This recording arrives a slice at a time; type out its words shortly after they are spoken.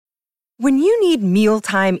When you need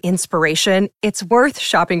mealtime inspiration, it's worth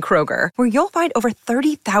shopping Kroger, where you'll find over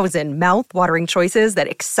 30,000 mouth-watering choices that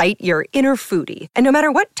excite your inner foodie. And no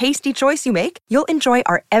matter what tasty choice you make, you'll enjoy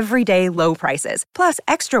our everyday low prices, plus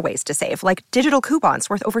extra ways to save, like digital coupons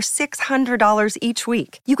worth over $600 each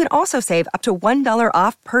week. You can also save up to $1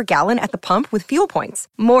 off per gallon at the pump with fuel points.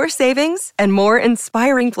 More savings and more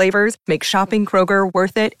inspiring flavors make shopping Kroger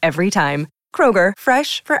worth it every time. Kroger,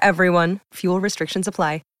 fresh for everyone. Fuel restrictions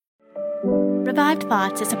apply. Revived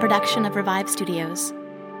Thoughts is a production of Revive Studios.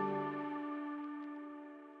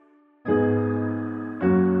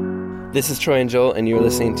 This is Troy and Joel, and you're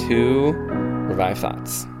listening to Revive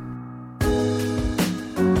Thoughts.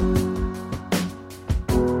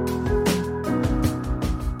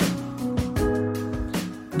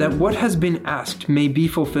 That what has been asked may be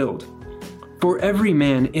fulfilled. For every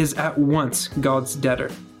man is at once God's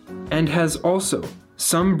debtor, and has also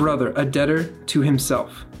some brother a debtor to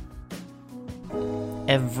himself.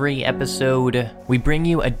 Every episode, we bring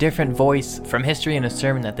you a different voice from history and a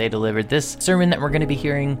sermon that they delivered. This sermon that we're going to be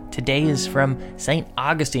hearing today is from St.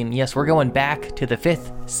 Augustine. Yes, we're going back to the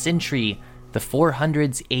 5th century, the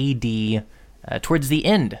 400s AD, towards the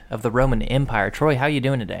end of the Roman Empire. Troy, how are you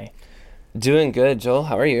doing today? Doing good, Joel.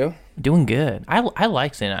 How are you? Doing good. I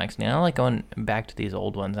like St. Augustine. I like going back to these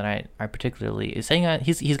old ones, and I particularly saying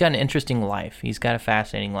he's got an interesting life. He's got a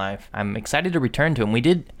fascinating life. I'm excited to return to him. We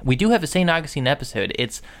do have a St. Augustine episode.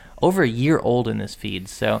 It's over a year old in this feed,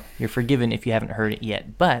 so you're forgiven if you haven't heard it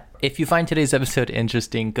yet. But if you find today's episode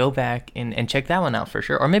interesting, go back and check that one out for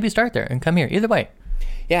sure, or maybe start there and come here. Either way.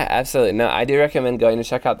 Yeah, absolutely. No, I do recommend going to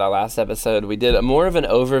check out that last episode. We did more of an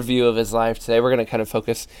overview of his life. Today we're going to kind of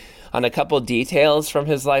focus on a couple details from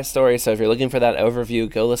his life story. So if you're looking for that overview,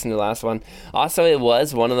 go listen to the last one. Also, it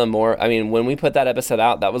was one of the when we put that episode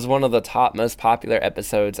out, that was one of the top most popular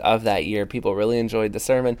episodes of that year. People really enjoyed the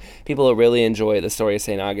sermon. People really enjoyed the story of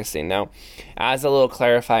St. Augustine. Now, as a little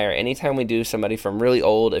clarifier, anytime we do somebody from really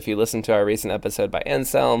old, if you listen to our recent episode by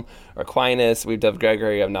Anselm or Aquinas, we've done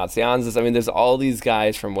Gregory of Nazianzus. There's all these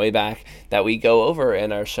guys from way back that we go over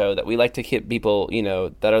in our show that we like to keep people,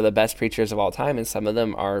 that are the best preachers of all time, and some of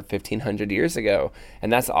them are 1,500 years ago,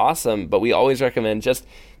 and that's awesome. But we always recommend just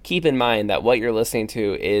keep in mind that what you're listening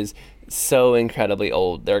to is so incredibly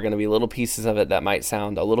old. There are going to be little pieces of it that might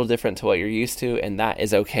sound a little different to what you're used to, and that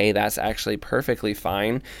is okay. That's actually perfectly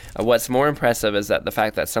fine. What's more impressive is that the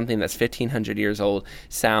fact that something that's 1,500 years old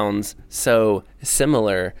sounds so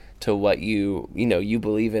similar to what you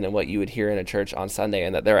believe in and what you would hear in a church on Sunday,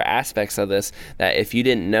 and that there are aspects of this that if you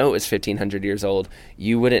didn't know it was 1,500 years old,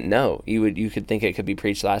 you wouldn't know. You could think it could be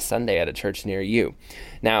preached last Sunday at a church near you.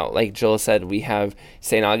 Now, like Joel said, we have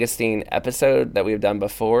St. Augustine episode that we've done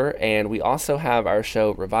before, and we also have our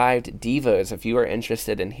show Revived Devos. If you are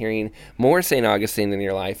interested in hearing more St. Augustine in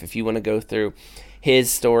your life, if you want to go through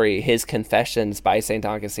his story, his Confessions by St.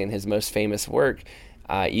 Augustine, his most famous work,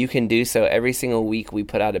 you can do so. Every single week we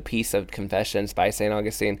put out a piece of Confessions by St.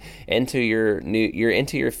 Augustine into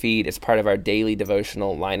your feed. It's part of our daily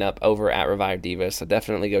devotional lineup over at Revive Devos, so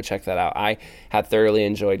definitely go check that out. I have thoroughly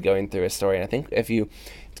enjoyed going through his story, and I think if you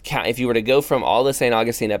were to go from all the St.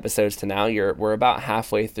 Augustine episodes to now, we're about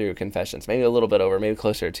halfway through Confessions, maybe a little bit over, maybe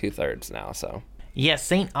closer to 2/3 now. So. Yes,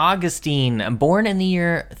 St. Augustine, born in the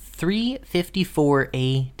year 354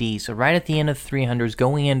 AD, so right at the end of 300s,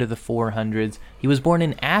 going into the 400s. He was born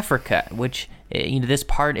in Africa, which, this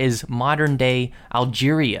part is modern-day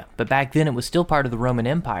Algeria, but back then it was still part of the Roman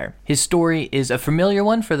Empire. His story is a familiar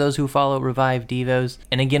one for those who follow Revive Devos,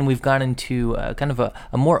 and again, we've gone into kind of a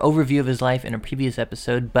more overview of his life in a previous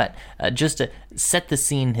episode, but just to set the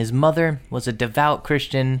scene, his mother was a devout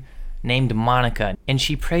Christian named Monica, and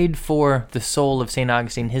she prayed for the soul of St.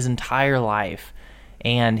 Augustine his entire life.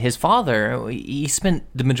 And his father, he spent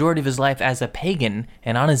the majority of his life as a pagan,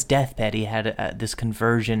 and on his deathbed he had this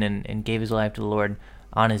conversion and gave his life to the Lord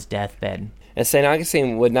on his deathbed. And St.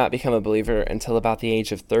 Augustine would not become a believer until about the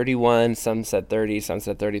age of 31. Some said 30, some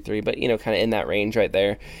said 33, but, kind of in that range right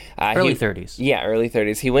there. Early 30s. Yeah, early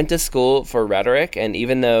 30s. He went to school for rhetoric, and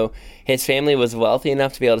even though his family was wealthy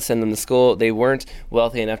enough to be able to send them to school, they weren't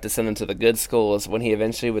wealthy enough to send them to the good schools. When he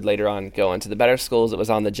eventually would later on go into the better schools, it was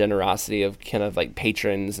on the generosity of kind of like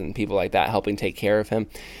patrons and people like that helping take care of him.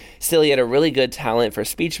 Still, he had a really good talent for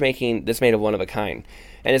speech making. This made him one of a kind.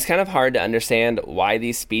 And it's kind of hard to understand why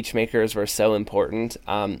these speech makers were so important.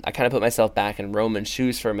 I kind of put myself back in Roman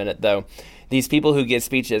shoes for a minute, though. These people who give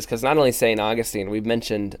speeches, because not only St. Augustine, we've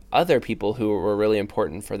mentioned other people who were really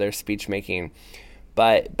important for their speech making.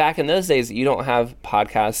 But back in those days, you don't have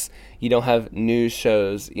podcasts, you don't have news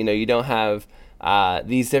shows, you don't have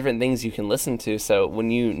these different things you can listen to. So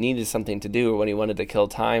when you needed something to do, or when you wanted to kill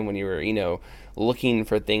time, when you were, looking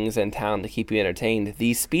for things in town to keep you entertained,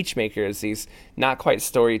 these speech makers, these not quite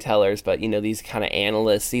storytellers, but, these kind of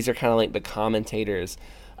analysts, these are kind of like the commentators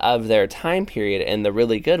of their time period, and the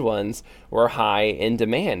really good ones were high in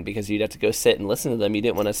demand because you'd have to go sit and listen to them. You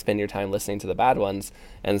didn't want to spend your time listening to the bad ones.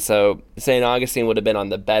 And so St. Augustine would have been on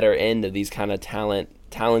the better end of these kind of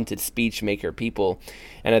talented speech maker people.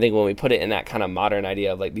 And I think when we put it in that kind of modern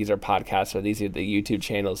idea of like, these are podcasts or these are the YouTube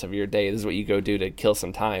channels of your day, this is what you go do to kill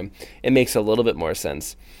some time, it makes a little bit more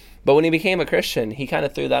sense. But when he became a Christian, he kind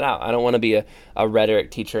of threw that out. I don't want to be a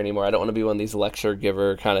rhetoric teacher anymore. I don't want to be one of these lecture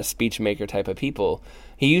giver kind of speech maker type of people.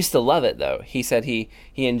 He used to love it, though. He said he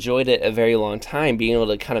enjoyed it a very long time, being able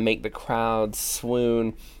to kind of make the crowd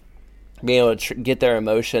swoon, being able to get their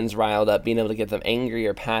emotions riled up, being able to get them angry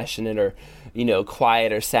or passionate or,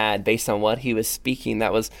 quiet or sad based on what he was speaking.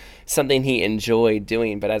 That was something he enjoyed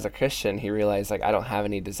doing. But as a Christian, he realized, like, I don't have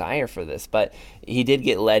any desire for this. But he did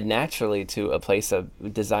get led naturally to a place of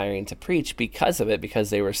desiring to preach because of it,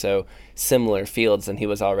 because they were so similar fields and he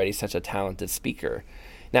was already such a talented speaker.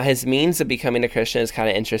 Now, his means of becoming a Christian is kind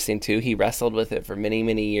of interesting, too. He wrestled with it for many,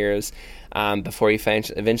 many years before he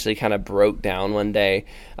eventually kind of broke down one day.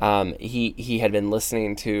 He had been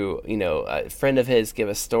listening to, a friend of his give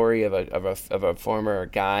a story of a former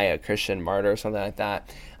guy, a Christian martyr or something like that,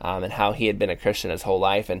 and how he had been a Christian his whole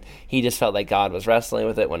life. And he just felt like God was wrestling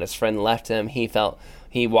with it. When his friend left him,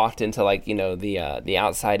 he walked into the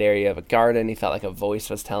outside area of a garden. He felt like a voice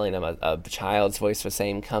was telling him, a child's voice was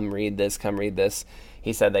saying, come read this, come read this.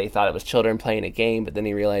 He said that he thought it was children playing a game, but then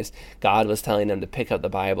he realized God was telling him to pick up the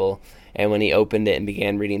Bible. And when he opened it and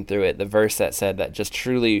began reading through it, the verse that said that just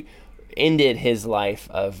truly ended his life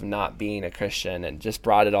of not being a Christian and just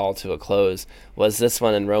brought it all to a close was this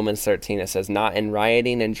one in Romans 13. It says, not in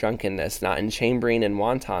rioting and drunkenness, not in chambering and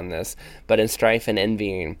wantonness, but in strife and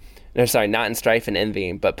envying. Not in strife and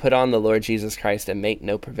envying, but put on the Lord Jesus Christ and make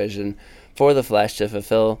no provision for the flesh to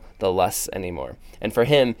fulfill the lusts anymore. And for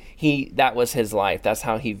him, that was his life. That's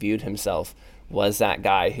how he viewed himself, was that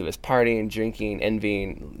guy who was partying, drinking,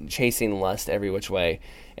 envying, chasing lust every which way.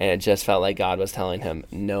 And it just felt like God was telling him,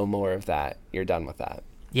 no more of that. You're done with that.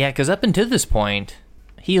 Yeah, because up until this point,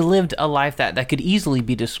 he lived a life that could easily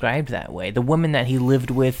be described that way. The woman that he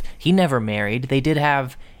lived with, he never married. They did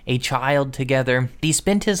have a child together. He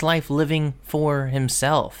spent his life living for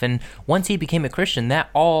himself. And once he became a Christian, that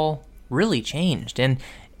all really changed. And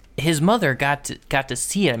his mother got to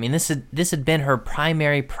see it. I mean, this had been her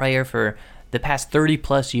primary prayer for the past 30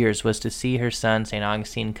 plus years, was to see her son, St.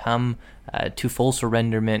 Augustine, come to full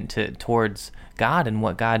surrenderment towards God and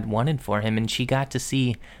what God wanted for him. And she got to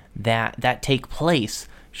see that take place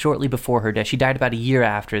shortly before her death. She died about a year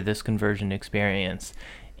after this conversion experience.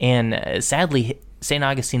 And sadly, St.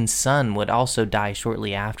 Augustine's son would also die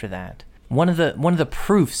shortly after that. One of the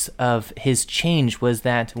proofs of his change was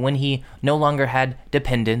that when he no longer had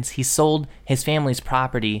dependents, he sold his family's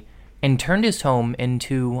property and turned his home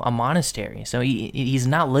into a monastery. So he's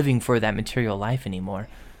not living for that material life anymore.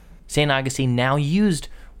 St. Augustine now used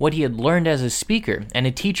what he had learned as a speaker and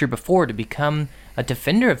a teacher before to become a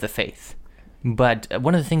defender of the faith. But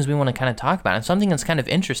one of the things we want to kind of talk about, and something that's kind of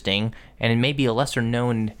interesting, and it may be a lesser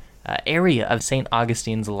known area of St.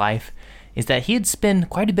 Augustine's life, is that he had spent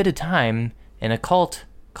quite a bit of time in a cult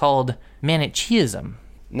called Manichaeism.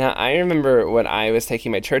 Now, I remember when I was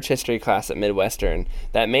taking my church history class at Midwestern,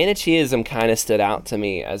 that Manichaeism kind of stood out to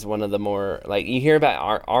me as one of the more, like, you hear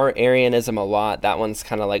about our Arianism a lot. That one's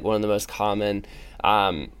kind of like one of the most common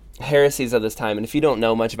heresies of this time. And if you don't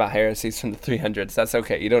know much about heresies from the 300s, that's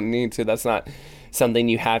okay. You don't need to. That's not something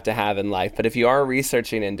you have to have in life. But if you are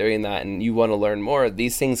researching and doing that and you want to learn more,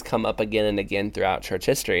 these things come up again and again throughout church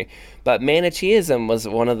history. But Manichaeism was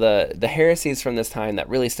one of the heresies from this time that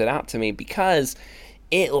really stood out to me because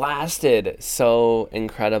it lasted so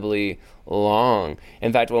incredibly long.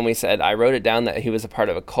 In fact, when we said, I wrote it down that he was a part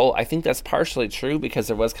of a cult, I think that's partially true because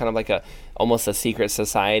there was kind of like almost a secret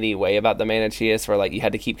society way about the Manichaeists where like you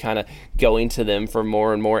had to keep kind of going to them for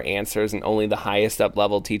more and more answers, and only the highest up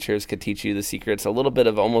level teachers could teach you the secrets. A little bit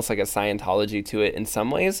of almost like a Scientology to it in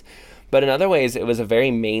some ways, but in other ways it was a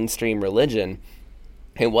very mainstream religion.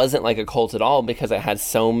 It wasn't like a cult at all because it had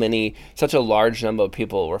such a large number of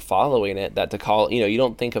people were following it that to call, you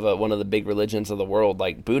don't think of one of the big religions of the world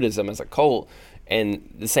like Buddhism as a cult.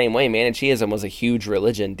 And the same way, Manichaeism was a huge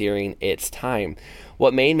religion during its time.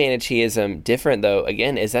 What made Manichaeism different, though,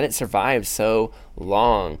 again, is that it survived so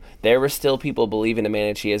long. There were still people believing in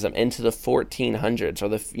Manichaeism into the 1400s or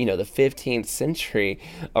the 15th century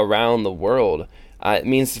around the world. It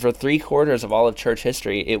means for 3/4 of all of church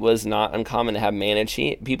history, it was not uncommon to have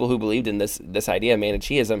people who believed in this idea of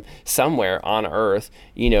Manichaeism somewhere on earth,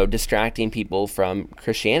 distracting people from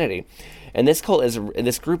Christianity. And this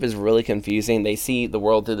group is really confusing. They see the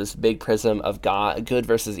world through this big prism of good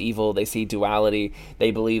versus evil. They see duality.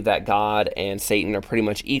 They believe that God and Satan are pretty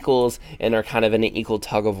much equals and are kind of in an equal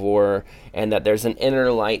tug of war, and that there's an inner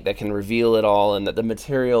light that can reveal it all, and that the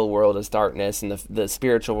material world is darkness and the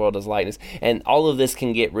spiritual world is lightness. And all of this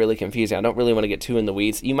can get really confusing. I don't really want to get too in the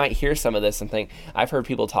weeds. You might hear some of this and think, I've heard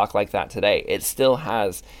people talk like that today. It still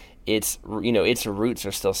has its roots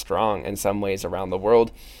are still strong in some ways around the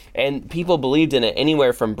world. And people believed in it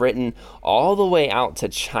anywhere from Britain all the way out to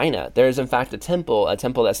China. There's, in fact, a temple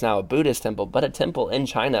that's now a Buddhist temple, but a temple in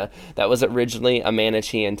China that was originally a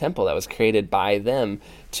Manichaean temple that was created by them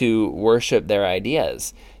to worship their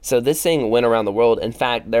ideas. So this thing went around the world. In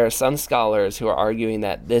fact, there are some scholars who are arguing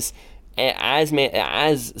that this,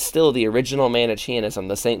 as still the original Manichaeanism,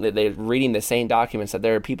 that they're reading the same documents, that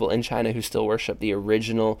there are people in China who still worship the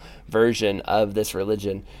original version of this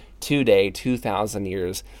religion today, 2,000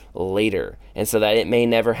 years later. And so that it may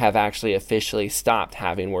never have actually officially stopped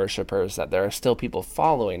having worshipers, that there are still people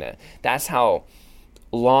following it. That's how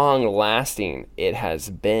long-lasting it has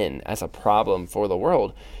been as a problem for the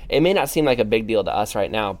world. It may not seem like a big deal to us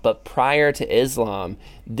right now, but prior to Islam,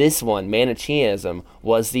 this one, Manichaeism,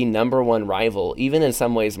 was the number one rival, even in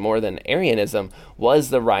some ways more than Arianism, was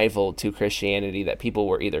the rival to Christianity, that people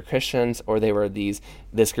were either Christians or they were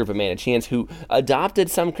this group of Manichaeans who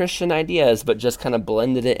adopted some Christian ideas but just kind of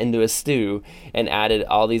blended it into a stew and added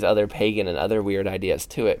all these other pagan and other weird ideas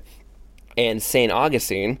to it. And St.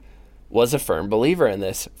 Augustine was a firm believer in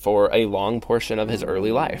this for a long portion of his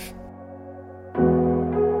early life.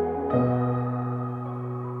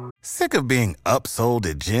 Sick of being upsold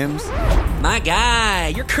at gyms? My guy,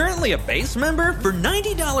 you're currently a base member? For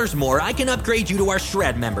 $90 more, I can upgrade you to our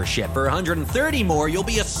Shred membership. For $130 more, you'll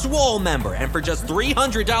be a Swole member. And for just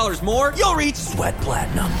 $300 more, you'll reach Sweat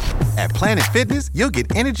Platinum. At Planet Fitness, you'll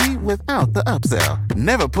get energy without the upsell.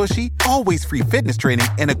 Never pushy, always free fitness training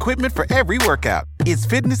and equipment for every workout. It's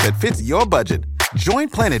fitness that fits your budget. Join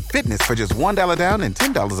Planet Fitness for just $1 down and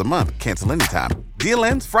 $10 a month. Cancel anytime. Deal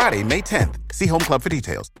ends Friday, May 10th. See Home Club for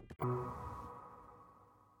details.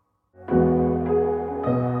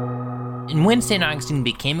 And when St. Augustine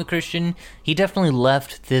became a Christian, he definitely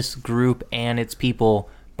left this group and its people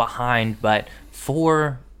behind, but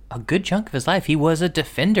for a good chunk of his life, he was a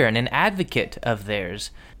defender and an advocate of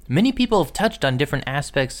theirs. Many people have touched on different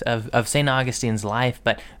aspects of St. Augustine's life,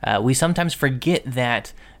 but we sometimes forget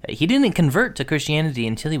that he didn't convert to Christianity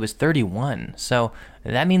until he was 31. So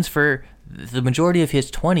that means for the majority of his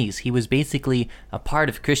 20s, he was basically a part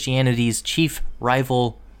of Christianity's chief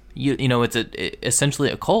rival. It's essentially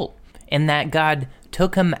a cult. And that God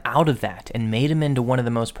took him out of that and made him into one of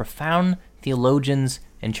the most profound theologians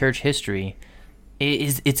in church history.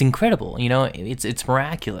 It's incredible, it's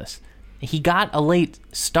miraculous. He got a late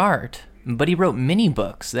start, but he wrote many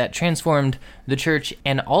books that transformed the church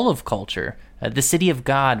and all of culture. The City of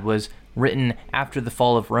God was written after the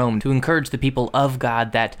fall of Rome to encourage the people of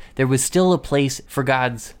God that there was still a place for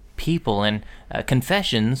God's people. And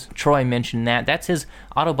Confessions, Troy mentioned that's his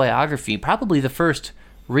autobiography, probably the first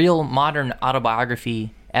real modern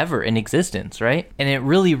autobiography ever in existence, right? And it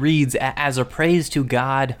really reads as a praise to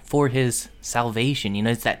God for his salvation.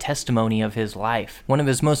 It's that testimony of his life. One of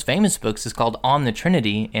his most famous books is called On the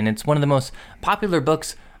Trinity, and it's one of the most popular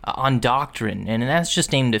books on doctrine, and that's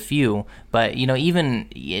just named a few. But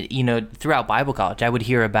even throughout Bible college, I would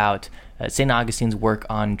hear about St. Augustine's work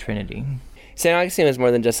on Trinity. St. Augustine was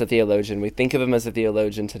more than just a theologian. We think of him as a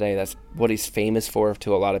theologian today. That's what he's famous for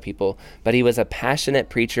to a lot of people. But he was a passionate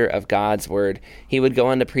preacher of God's word. He would go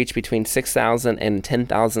on to preach between 6,000 and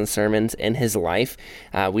 10,000 sermons in his life.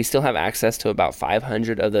 We still have access to about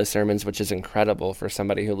 500 of those sermons, which is incredible for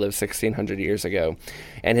somebody who lived 1,600 years ago.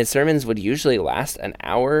 And his sermons would usually last an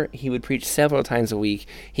hour. He would preach several times a week.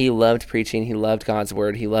 He loved preaching. He loved God's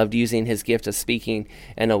word. He loved using his gift of speaking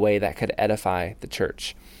in a way that could edify the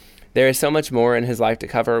church. There is so much more in his life to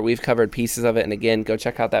cover. We've covered pieces of it. And again, go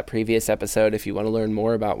check out that previous episode if you want to learn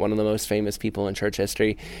more about one of the most famous people in church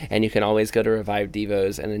history. And you can always go to Revive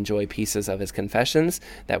Devos and enjoy pieces of his confessions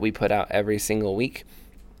that we put out every single week.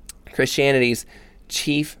 Christianity's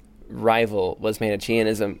chief rival was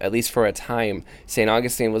Manichaeism, at least for a time. St.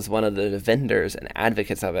 Augustine was one of the defenders and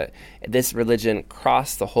advocates of it. This religion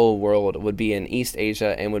crossed the whole world, would be in East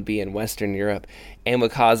Asia and would be in Western Europe, and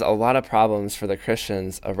would cause a lot of problems for the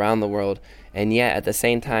Christians around the world. And yet, at the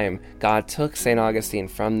same time, God took St. Augustine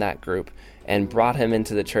from that group and brought him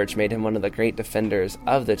into the church, made him one of the great defenders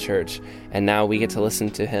of the church, and now we get to listen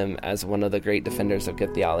to him as one of the great defenders of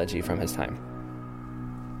good theology from his time.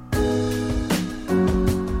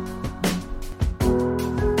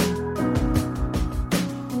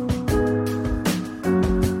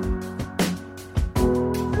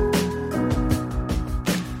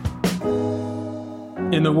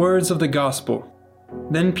 In the words of the gospel,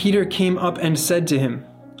 then Peter came up and said to him,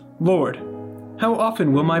 Lord, how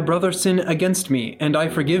often will my brother sin against me, and I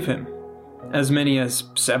forgive him? As many as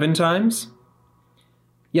 7 times?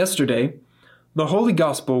 Yesterday, the Holy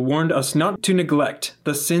Gospel warned us not to neglect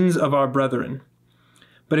the sins of our brethren.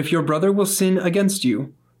 But if your brother will sin against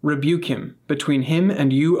you, rebuke him between him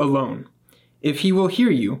and you alone. If he will hear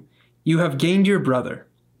you, you have gained your brother.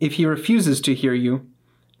 If he refuses to hear you,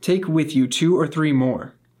 take with you 2 or 3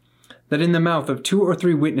 more, that in the mouth of 2 or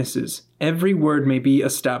 3 witnesses every word may be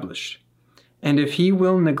established. And if he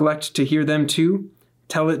will neglect to hear them too,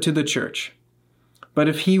 tell it to the church. But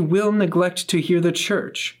if he will neglect to hear the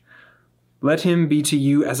church, let him be to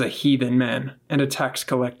you as a heathen man and a tax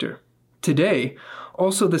collector. Today,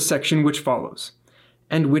 also the section which follows,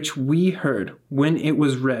 and which we heard when it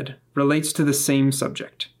was read, relates to the same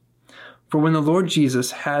subject. For when the Lord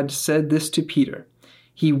Jesus had said this to Peter,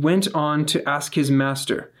 he went on to ask his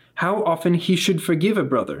master how often he should forgive a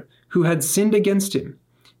brother who had sinned against him,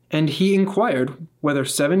 and he inquired whether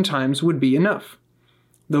 7 times would be enough.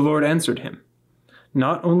 The Lord answered him,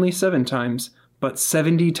 not only 7 times, but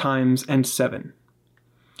 70 times and 7.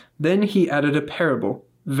 Then he added a parable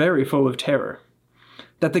very full of terror,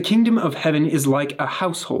 that the kingdom of heaven is like a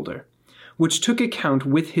householder, which took account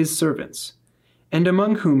with his servants, and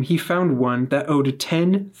among whom he found one that owed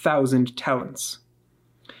 10,000 talents.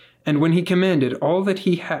 And when he commanded all that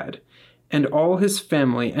he had, and all his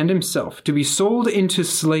family and himself to be sold into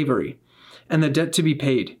slavery, and the debt to be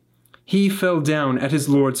paid, he fell down at his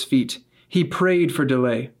Lord's feet. He prayed for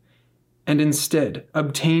delay, and instead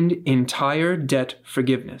obtained entire debt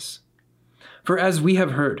forgiveness. For as we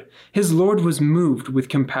have heard, his Lord was moved with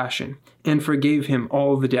compassion, and forgave him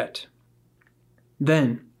all the debt.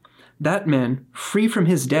 Then that man, free from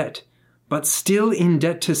his debt, but still in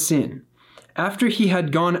debt to sin, after he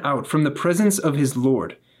had gone out from the presence of his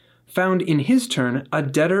Lord, found in his turn a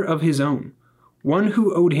debtor of his own, one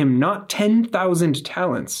who owed him not 10,000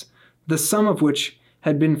 talents, the sum of which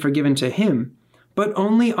had been forgiven to him, but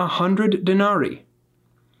only 100 denarii.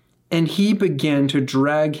 And he began to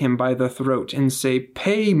drag him by the throat and say,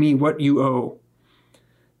 Pay me what you owe.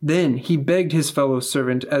 Then he begged his fellow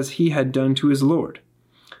servant as he had done to his Lord.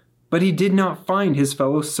 But he did not find his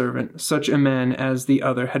fellow servant such a man as the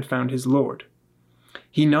other had found his Lord.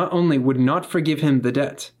 He not only would not forgive him the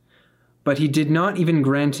debt, but he did not even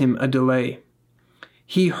grant him a delay.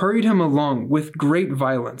 He hurried him along with great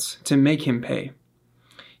violence to make him pay.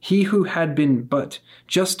 He who had been but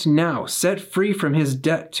just now set free from his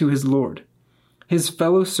debt to his Lord. His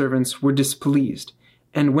fellow servants were displeased,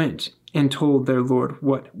 and went and told their Lord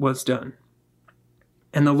what was done.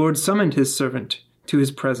 And the Lord summoned his servant to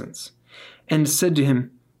his presence, and said to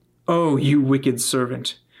him, O you wicked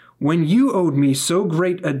servant, when you owed me so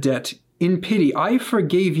great a debt, in pity I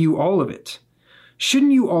forgave you all of it.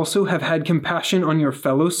 Shouldn't you also have had compassion on your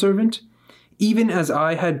fellow servant, even as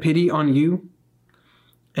I had pity on you?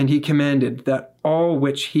 And he commanded that all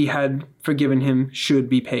which he had forgiven him should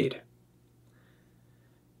be paid.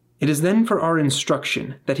 It is then for our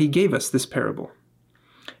instruction that he gave us this parable.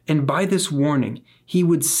 And by this warning, he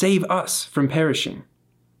would save us from perishing.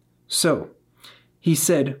 So, he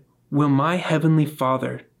said, Will my heavenly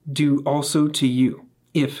Father do also to you,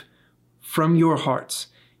 if, from your hearts,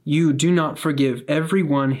 you do not forgive every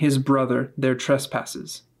one his brother their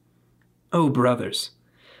trespasses? O brothers,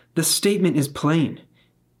 the statement is plain.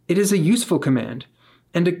 It is a useful command,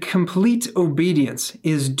 and a complete obedience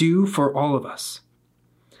is due for all of us.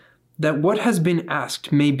 That what has been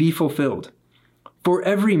asked may be fulfilled. For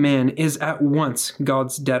every man is at once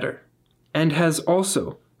God's debtor, and has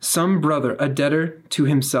also some brother a debtor to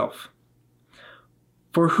himself.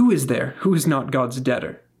 For who is there who is not God's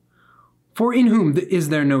debtor? For in whom is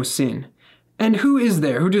there no sin? And who is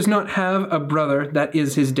there who does not have a brother that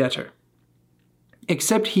is his debtor?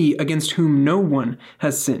 Except he against whom no one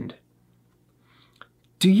has sinned.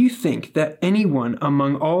 Do you think that anyone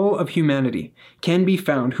among all of humanity can be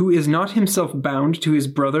found who is not himself bound to his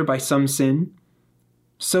brother by some sin?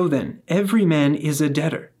 So then, every man is a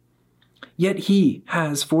debtor. Yet he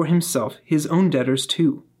has for himself his own debtors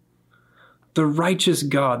too. The righteous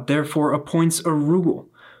God therefore appoints a rule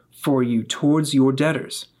for you towards your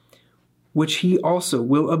debtors, which he also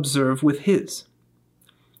will observe with his.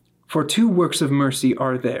 For 2 works of mercy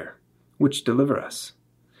are there, which deliver us,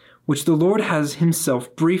 which the Lord has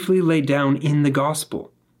himself briefly laid down in the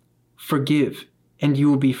gospel. Forgive, and you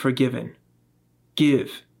will be forgiven.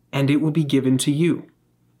 Give, and it will be given to you.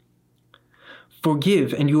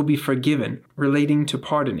 Forgive, and you will be forgiven, relating to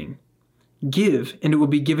pardoning. Give, and it will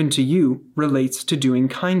be given to you, relates to doing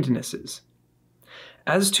kindnesses.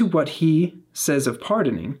 As to what he says of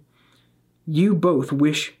pardoning, you both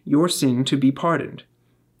wish your sin to be pardoned,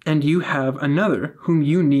 and you have another whom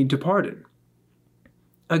you need to pardon.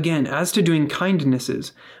 Again, as to doing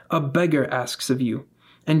kindnesses, a beggar asks of you,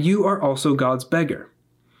 and you are also God's beggar.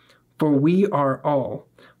 For we are all,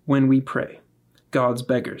 when we pray, God's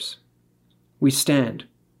beggars. We stand,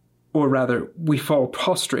 or rather, we fall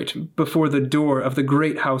prostrate before the door of the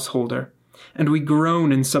great householder, and we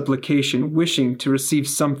groan in supplication, wishing to receive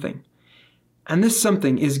something. And this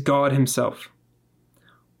something is God himself.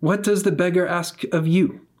 What does the beggar ask of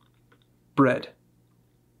you? Bread.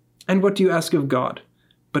 And what do you ask of God?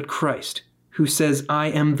 But Christ, who says, I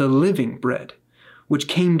am the living bread, which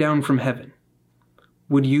came down from heaven.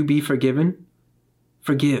 Would you be forgiven?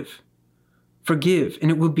 Forgive. Forgive, and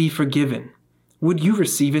it will be forgiven. Would you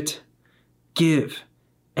receive it? Give,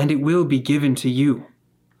 and it will be given to you.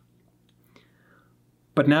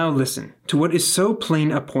 But now listen to what is so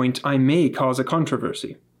plain a point I may cause a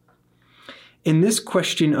controversy. In this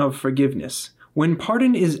question of forgiveness, when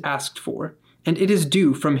pardon is asked for, and it is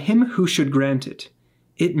due from him who should grant it,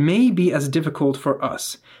 it may be as difficult for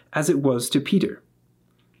us as it was to Peter.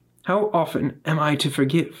 How often am I to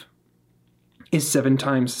forgive? Is 7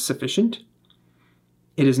 times sufficient?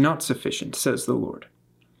 It is not sufficient, says the Lord.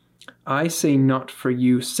 I say not for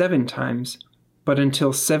you 7 times, but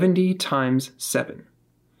until 70 times 7.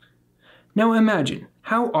 Now imagine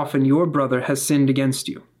how often your brother has sinned against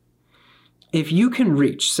you. If you can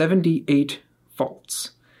reach 78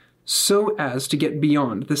 faults, so as to get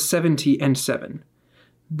beyond the 70 and 7,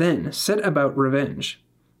 then set about revenge.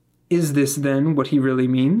 Is this then what he really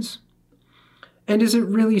means? And is it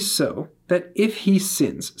really so that if he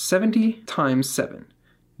sins 70 times 7,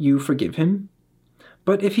 you forgive him?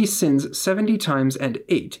 But if he sins 70 times and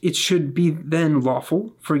 8, it should be then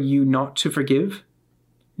lawful for you not to forgive?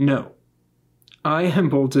 No. I am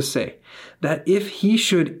bold to say that if he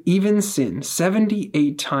should even sin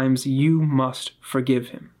 78 times, you must forgive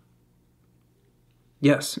him.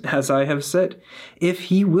 Yes, as I have said, if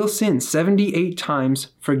he will sin 78 times,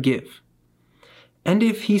 forgive. And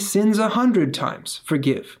if he sins 100 times,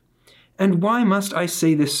 forgive. And why must I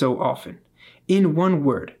say this so often? In one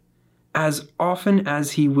word, as often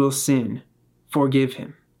as he will sin, forgive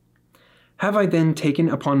him. Have I then taken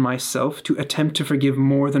upon myself to attempt to forgive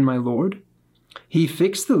more than my Lord? He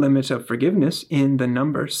fixed the limit of forgiveness in the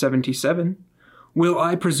number 77. Will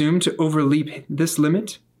I presume to overleap this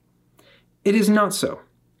limit? It is not so.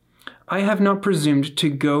 I have not presumed to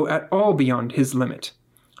go at all beyond his limit.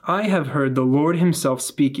 I have heard the Lord himself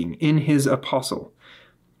speaking in his apostle,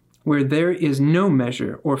 where there is no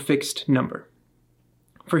measure or fixed number.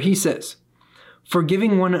 For he says,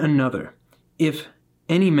 forgiving one another, if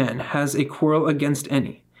any man has a quarrel against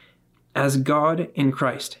any, as God in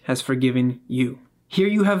Christ has forgiven you. Here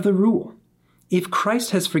you have the rule. If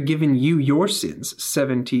Christ has forgiven you your sins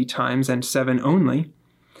 70 times and 7 only,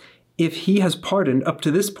 if he has pardoned up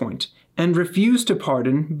to this point and refused to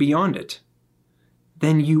pardon beyond it,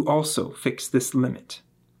 then you also fix this limit,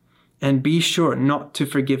 and be sure not to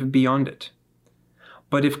forgive beyond it.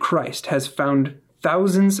 But if Christ has found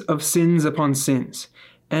thousands of sins upon sins,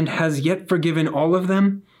 and has yet forgiven all of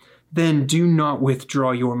them, then do not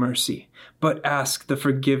withdraw your mercy, but ask the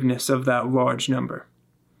forgiveness of that large number.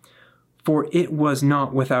 For it was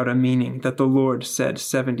not without a meaning that the Lord said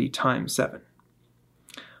 70 times 7.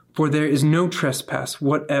 For there is no trespass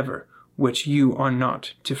whatever which you are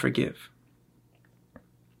not to forgive.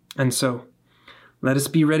 And so, let us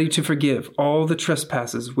be ready to forgive all the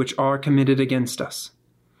trespasses which are committed against us.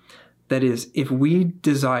 That is, if we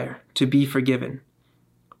desire to be forgiven.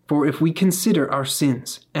 For if we consider our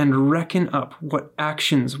sins and reckon up what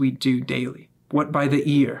actions we do daily, what by the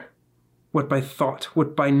ear, what by thought,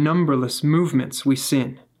 what by numberless movements we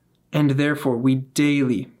sin, and therefore we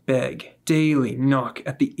daily beg, daily knock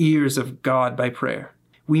at the ears of God by prayer,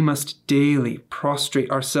 we must daily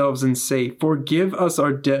prostrate ourselves and say, forgive us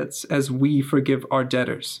our debts as we forgive our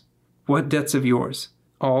debtors. What debts of yours?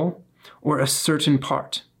 All, or a certain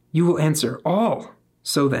part? You will answer, all.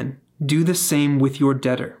 So then, do the same with your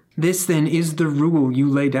debtor. This then is the rule you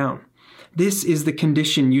lay down. This is the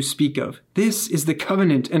condition you speak of. This is the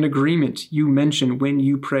covenant and agreement you mention when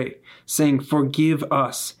you pray, saying, forgive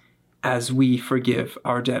us as we forgive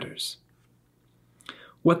our debtors.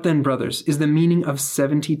 What then, brothers, is the meaning of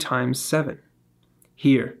 70 times 7?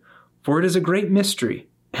 Hear, for it is a great mystery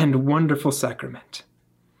and wonderful sacrament.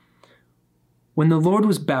 When the Lord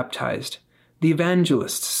was baptized, the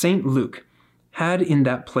evangelist St. Luke had in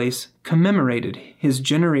that place commemorated his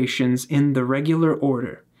generations in the regular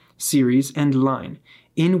order, series, and line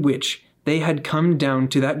in which they had come down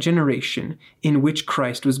to that generation in which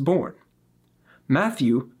Christ was born.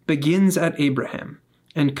 Matthew begins at Abraham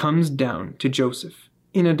and comes down to Joseph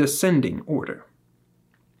in a descending order.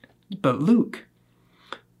 But Luke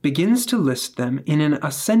begins to list them in an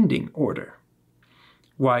ascending order.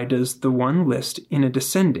 Why does the one list in a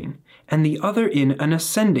descending and the other in an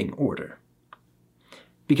ascending order?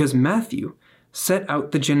 Because Matthew set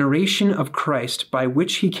out the generation of Christ by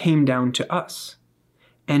which he came down to us,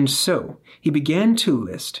 and so he began to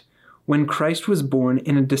list when Christ was born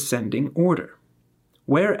in a descending order.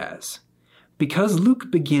 Whereas, because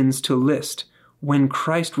Luke begins to list when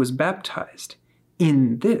Christ was baptized,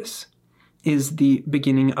 in this is the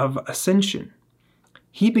beginning of ascension,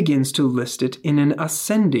 he begins to list it in an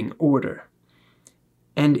ascending order.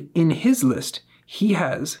 And in his list, he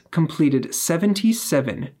has completed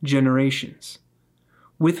 77 generations.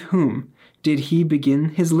 With whom did he begin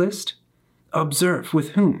his list? Observe, with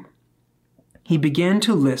whom? He began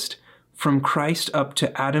to list from Christ up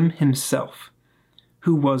to Adam himself,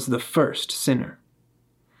 who was the first sinner.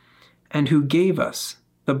 And who gave us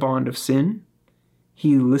the bond of sin?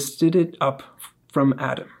 He listed it up from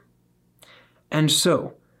Adam. And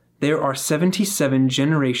so, there are 77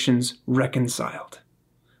 generations reconciled.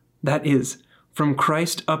 That is, from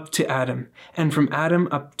Christ up to Adam, and from Adam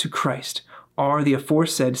up to Christ, are the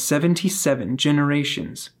aforesaid 77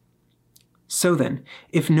 generations. So then,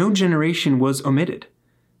 if no generation was omitted,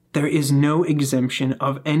 there is no exemption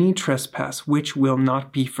of any trespass which will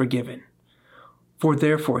not be forgiven. For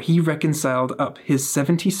therefore he reconciled up his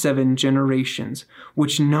 77 generations,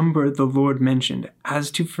 which number the Lord mentioned,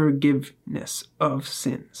 as to forgiveness of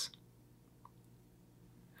sins.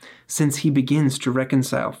 Since he begins to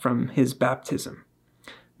reconcile from his baptism,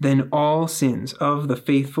 then all sins of the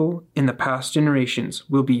faithful in the past generations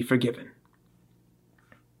will be forgiven.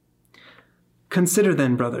 Consider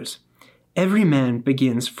then, brothers, every man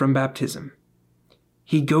begins from baptism.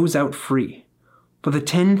 He goes out free, for the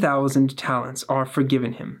 10,000 talents are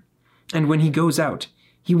forgiven him, and when he goes out,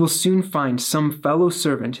 he will soon find some fellow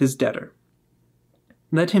servant his debtor.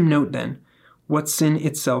 Let him note then what sin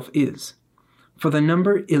itself is, for the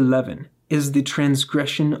number 11 is the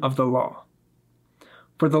transgression of the law.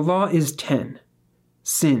 For the law is 10,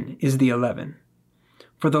 sin is the 11.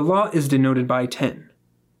 For the law is denoted by 10,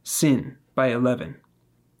 sin by 11.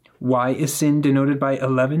 Why is sin denoted by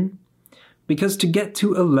 11? Because to get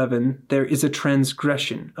to 11 there is a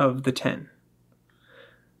transgression of the 10.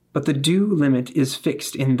 But the due limit is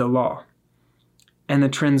fixed in the law, and the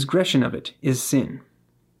transgression of it is sin.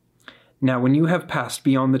 Now when you have passed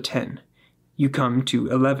beyond the 10, you come to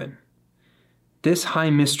 11. This high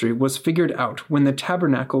mystery was figured out when the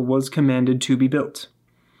tabernacle was commanded to be built.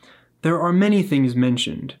 There are many things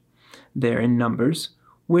mentioned there in Numbers,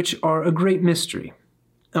 which are a great mystery.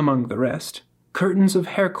 Among the rest, curtains of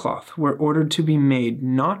haircloth were ordered to be made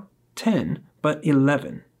not 10, but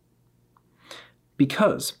 11.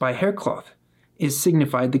 Because by haircloth is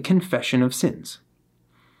signified the confession of sins.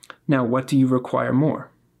 Now what do you require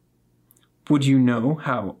more? Would you know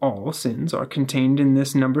how all sins are contained in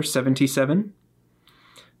this number 77?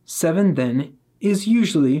 7 then is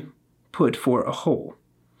usually put for a whole,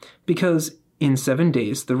 because in 7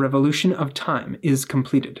 days the revolution of time is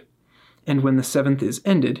completed, and when the 7th is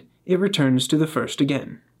ended, it returns to the first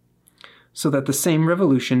again, so that the same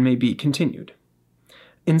revolution may be continued.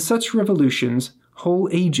 In such revolutions, whole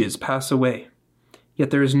ages pass away, yet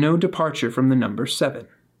there is no departure from the number 7.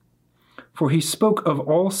 For he spoke of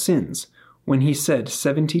all sins when he said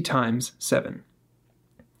 70 times 7.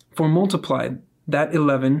 For multiply that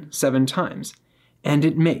 11 7 times, and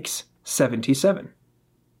it makes 77.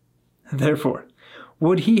 Therefore,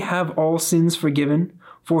 would he have all sins forgiven?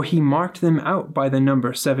 For he marked them out by the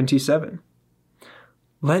number 77.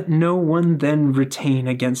 Let no one then retain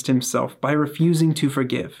against himself by refusing to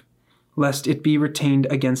forgive, lest it be retained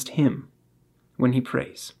against him when he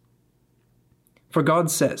prays. For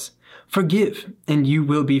God says, "Forgive, and you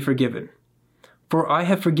will be forgiven. For I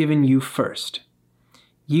have forgiven you first.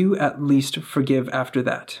 You at least forgive after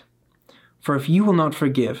that. For if you will not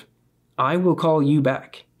forgive, I will call you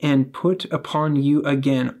back, and put upon you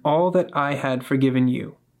again all that I had forgiven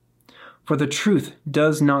you. For the truth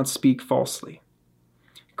does not speak falsely.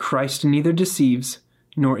 Christ neither deceives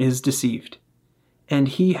nor is deceived. And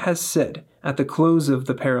he has said at the close of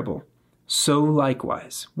the parable, so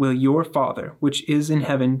likewise will your Father which is in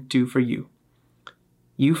heaven do for you.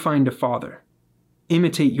 You find a father,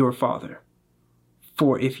 imitate your father.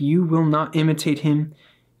 For if you will not imitate him,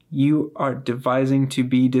 you are devising to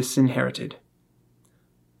be disinherited.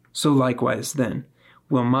 So likewise, then,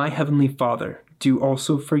 will my heavenly Father do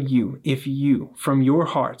also for you, if you, from your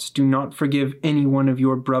hearts, do not forgive any one of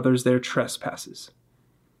your brothers their trespasses.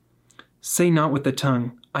 Say not with the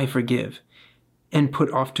tongue, I forgive, and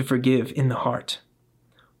put off to forgive in the heart.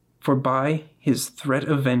 For by his threat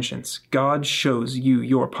of vengeance, God shows you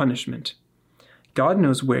your punishment. God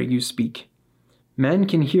knows where you speak. Man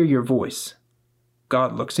can hear your voice.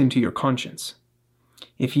 God looks into your conscience.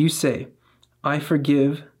 If you say, I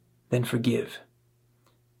forgive, then forgive.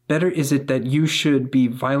 Better is it that you should be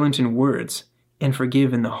violent in words and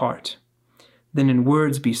forgive in the heart, than in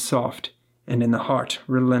words be soft and in the heart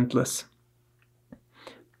relentless.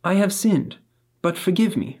 I have sinned, but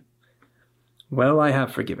forgive me. Well, I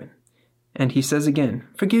have forgiven. And he says again,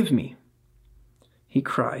 forgive me. He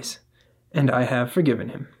cries, and I have forgiven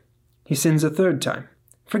him. He sins a third time.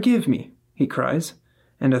 Forgive me, he cries,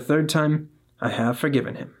 and a third time, I have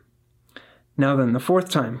forgiven him. Now then, the fourth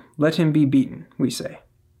time, let him be beaten, we say.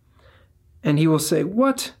 And he will say,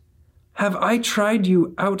 what? Have I tried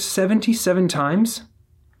you out 77 times?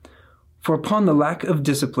 For upon the lack of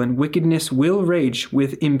discipline, wickedness will rage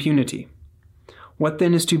with impunity. What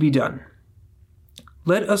then is to be done?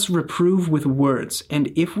 Let us reprove with words,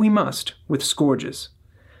 and if we must, with scourges.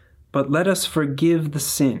 But let us forgive the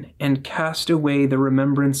sin, and cast away the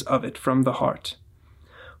remembrance of it from the heart.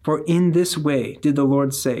 For in this way did the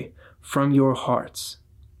Lord say, from your hearts,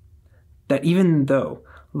 that even though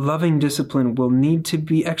loving discipline will need to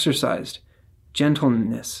be exercised,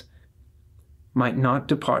 gentleness might not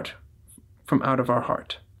depart from out of our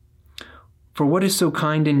heart. For what is so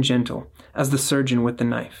kind and gentle as the surgeon with the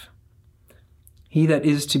knife? He that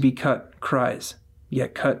is to be cut cries,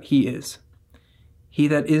 yet cut he is. He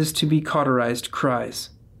that is to be cauterized cries,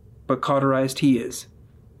 but cauterized he is.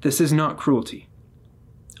 This is not cruelty.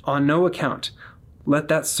 On no account let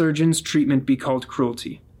that surgeon's treatment be called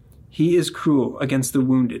cruelty. He is cruel against the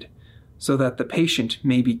wounded, so that the patient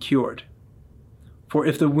may be cured. For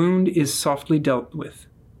if the wound is softly dealt with,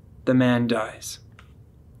 the man dies.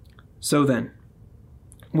 So then,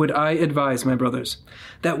 would I advise, my brothers,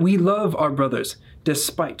 that we love our brothers,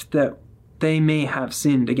 despite that they may have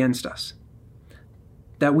sinned against us,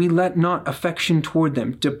 that we let not affection toward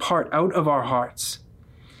them depart out of our hearts,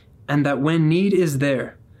 and that when need is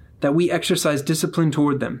there, that we exercise discipline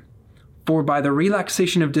toward them. For by the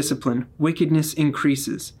relaxation of discipline, wickedness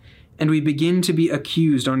increases, and we begin to be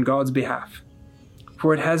accused on God's behalf.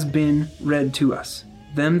 For it has been read to us,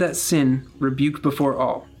 them that sin rebuke before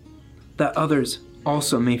all, that others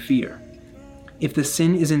also may fear. If the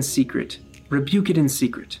sin is in secret, rebuke it in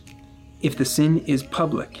secret. If the sin is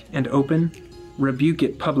public and open, rebuke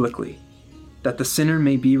it publicly, that the sinner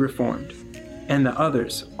may be reformed, and the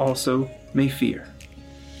others also may fear.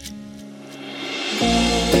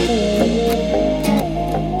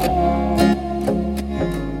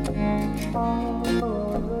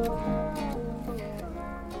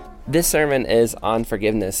 This sermon is on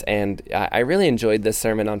forgiveness, and I really enjoyed this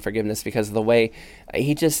sermon on forgiveness because of the way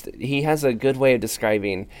he has a good way of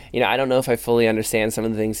describing, I don't know if I fully understand some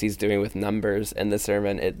of the things he's doing with numbers in the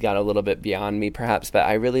sermon. It got a little bit beyond me perhaps, but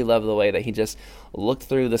I really love the way that he just looked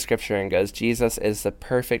through the scripture and goes, Jesus is the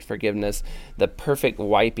perfect forgiveness, the perfect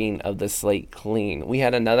wiping of the slate clean. We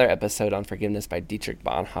had another episode on forgiveness by Dietrich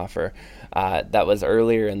Bonhoeffer that was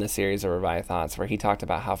earlier in the series of Revived Thoughts, where he talked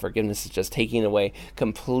about how forgiveness is just taking away,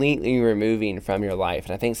 completely removing from your life.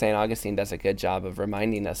 And I think St. Augustine does a good job of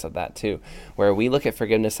reminding us of that too, where we look at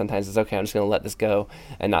forgiveness sometimes as, okay, I'm just going to let this go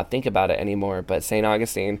and not think about it anymore. But St.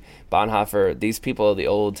 Augustine, Bonhoeffer, these people of the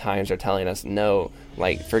old times are telling us, no,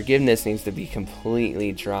 forgiveness needs to be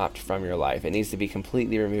completely dropped from your life. It needs to be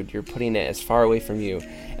completely removed. You're putting it as far away from you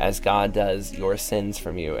as God does your sins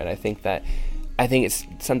from you. And I think it's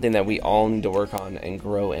something that we all need to work on and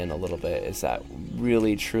grow in a little bit, is that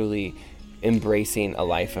really, truly embracing a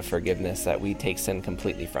life of forgiveness, that we take sin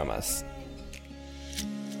completely from us.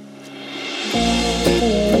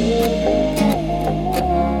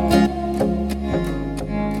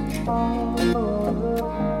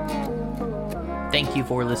 Thank you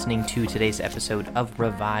for listening to today's episode of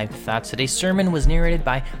Revived Thoughts. Today's sermon was narrated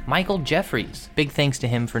by Michael Jeffries. Big thanks to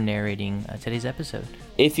him for narrating today's episode.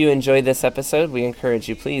 If you enjoyed this episode, we encourage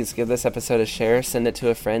you, please give this episode a share, send it to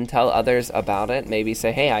a friend, tell others about it. Maybe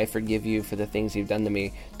say, hey, I forgive you for the things you've done to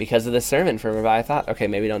me because of the sermon from Revive Thought. Okay,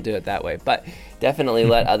 maybe don't do it that way, but definitely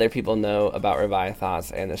let other people know about Revive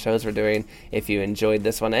Thoughts and the shows we're doing if you enjoyed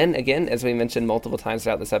this one. And again, as we mentioned multiple times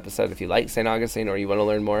throughout this episode, if you like St. Augustine or you want to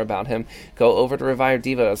learn more about him, go over to Revive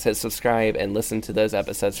Devos, hit subscribe, and listen to those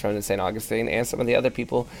episodes from St. Augustine and some of the other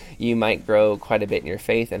people. You might grow quite a bit in your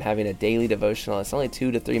faith, and having a daily devotional, it's only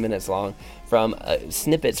 2 to 3 minutes long, from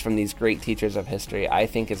snippets from these great teachers of history, I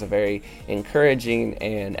think is a very encouraging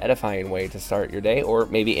and edifying way to start your day, or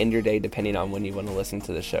maybe end your day depending on when you want to listen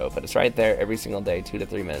to the show. But it's right there every single day, 2 to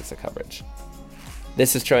 3 minutes of coverage.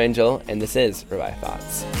 This is Troy and Joel, and this is Revive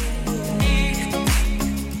Thoughts.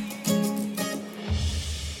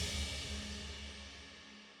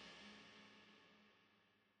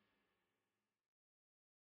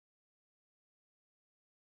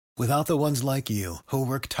 Without the ones like you, who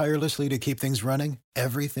work tirelessly to keep things running,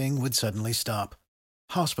 everything would suddenly stop.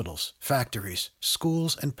 Hospitals, factories,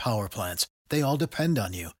 schools, and power plants, they all depend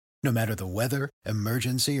on you. No matter the weather,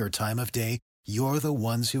 emergency, or time of day, you're the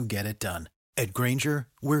ones who get it done. At Grainger,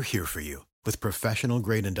 we're here for you with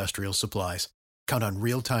professional-grade industrial supplies. Count on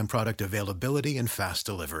real-time product availability and fast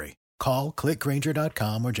delivery. Call, click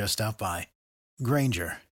Grainger.com, or just stop by.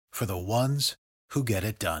 Grainger, for the ones who get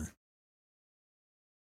it done.